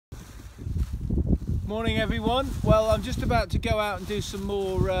Morning everyone. Well, I'm just about to go out and do some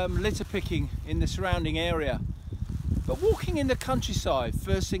more litter picking in the surrounding area. But walking in the countryside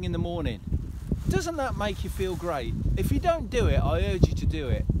first thing in the morning, doesn't that make you feel great? If you don't do it, I urge you to do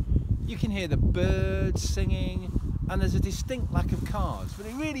it. You can hear the birds singing and there's a distinct lack of cars, but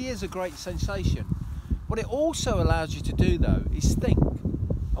it really is a great sensation. What it also allows you to do though is think.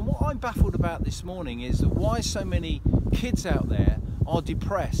 And what I'm baffled about this morning is that why so many kids out there are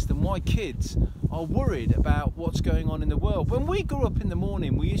depressed and why kids are worried about what's going on in the world. When we grew up in the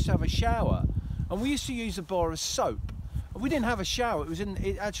morning, we used to have a shower and we used to use a bar of soap. And we didn't have a shower, it was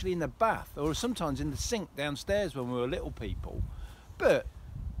actually in the bath or sometimes in the sink downstairs when we were little people. But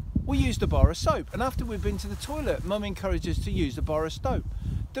we used a bar of soap, and after we'd been to the toilet, Mum encouraged us to use a bar of soap.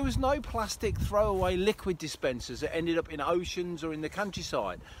 There was no plastic throwaway liquid dispensers that ended up in oceans or in the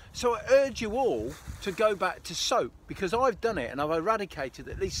countryside. So I urge you all to go back to soap, because I've done it and I've eradicated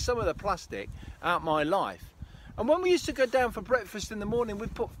at least some of the plastic out my life. And when we used to go down for breakfast in the morning,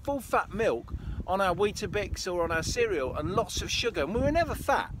 we'd put full fat milk on our Weetabix or on our cereal and lots of sugar, and we were never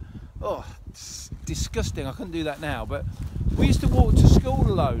fat. Oh, it's disgusting, I couldn't do that now. But we used to walk to school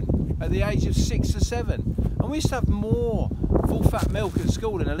alone at the age of 6 or 7, and we used to have more full fat milk at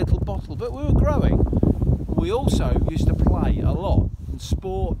school in a little bottle, but we were growing. We also used to play a lot, and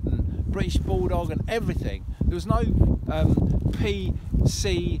sport and British Bulldog and everything. There was no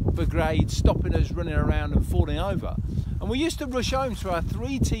PC brigade stopping us running around and falling over. And we used to rush home to our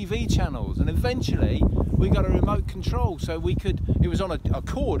 3 TV channels, and eventually we got a remote control so we could, it was on a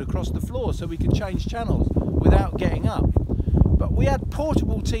cord across the floor so we could change channels without getting up. But we had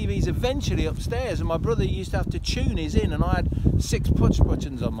portable TVs eventually upstairs, and my brother used to have to tune his in, and I had 6 push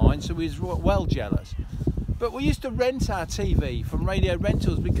buttons on mine, so he was well jealous. But we used to rent our TV from Radio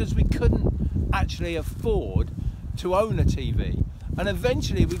Rentals because we couldn't actually afford to own a TV. And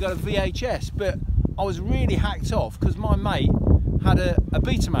eventually we got a VHS, but I was really hacked off because my mate had a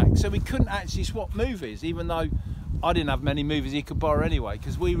Betamax, so we couldn't actually swap movies, even though I didn't have many movies he could borrow anyway,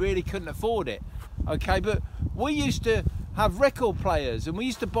 because we really couldn't afford it. Okay, but we used to have record players, and we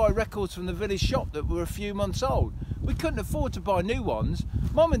used to buy records from the village shop that were a few months old. We couldn't afford to buy new ones.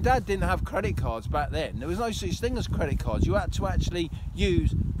 Mum and Dad didn't have credit cards back then. There was no such thing as credit cards. You had to actually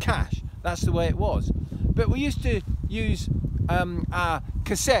use cash. That's the way it was. But we used to use our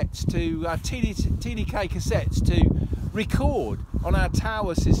cassettes, our TDK cassettes, to record on our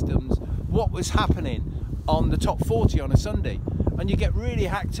tower systems what was happening on the top 40 on a Sunday. And you get really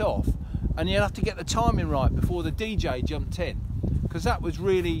hacked off, and you'd have to get the timing right before the DJ jumped in, because that was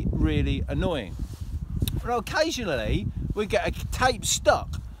really, really annoying. But occasionally we'd get a tape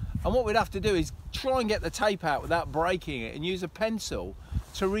stuck, and what we'd have to do is try and get the tape out without breaking it and use a pencil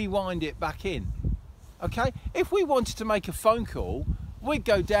to rewind it back in. Okay, if we wanted to make a phone call, we'd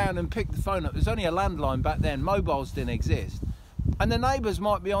go down and pick the phone up. There's only a landline back then, mobiles didn't exist, and the neighbours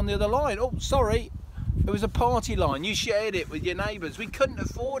might be on the other line. Oh, sorry, it was a party line, you shared it with your neighbours. We couldn't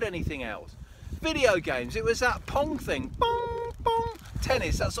afford anything else. Video games, it was that Pong thing, bong, bong.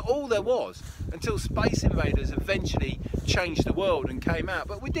 Tennis, that's all there was, until Space Invaders eventually changed the world and came out.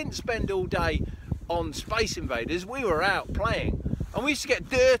 But we didn't spend all day on Space Invaders, we were out playing, and we used to get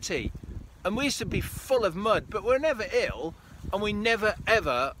dirty, and we used to be full of mud, but we were never ill, and we never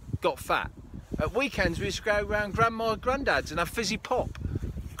ever got fat. At weekends we used to go around grandma and granddad's and have fizzy pop,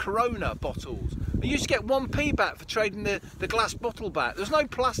 Corona bottles. We used to get 1p back for trading the glass bottle back. There was no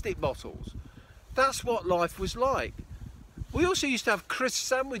plastic bottles. That's what life was like. We also used to have crisp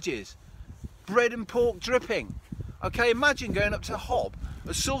sandwiches, bread and pork dripping. Okay, imagine going up to Hob,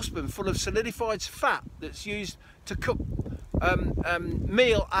 a saucepan full of solidified fat that's used to cook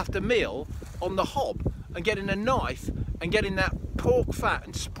meal after meal on the hob, and getting a knife and getting that pork fat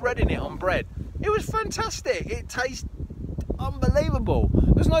and spreading it on bread. It was fantastic. It tastes unbelievable.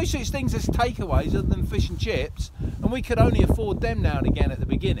 There's no such things as takeaways other than fish and chips, and we could only afford them now and again at the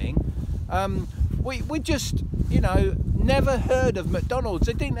beginning. We just, you know, never heard of McDonald's.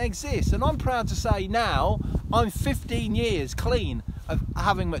 It didn't exist, and I'm proud to say now I'm 15 years clean of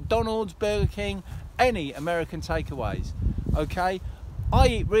having McDonald's, Burger King, any American takeaways. Okay, I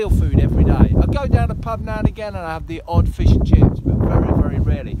eat real food every day. I go down a pub now and again and I have the odd fish and chips, but very, very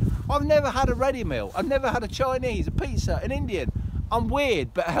rarely. I've never had a ready meal. I've never had a Chinese, a pizza, an Indian. I'm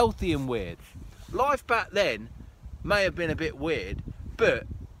weird, but healthy and weird. Life back then may have been a bit weird, but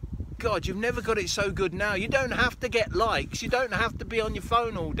God, you've never got it so good now. You don't have to get likes. You don't have to be on your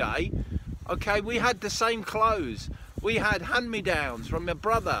phone all day. Okay, we had the same clothes. We had hand-me-downs from your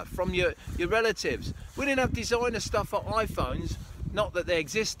brother, from your relatives. We didn't have designer stuff on iPhones, not that they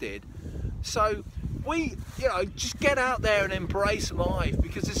existed. So you know, just get out there and embrace life,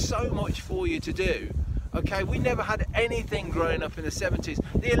 because there's so much for you to do. Okay, we never had anything growing up in the 70s.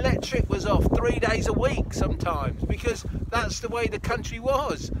 The electric was off 3 days a week sometimes, because that's the way the country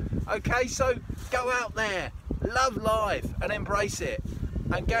was. Okay, so go out there, love life and embrace it,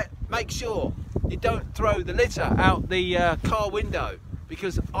 and make sure you don't throw the litter out the car window,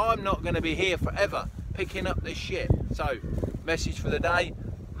 because I'm not going to be here forever picking up this shit. So, message for the day,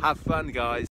 have fun guys.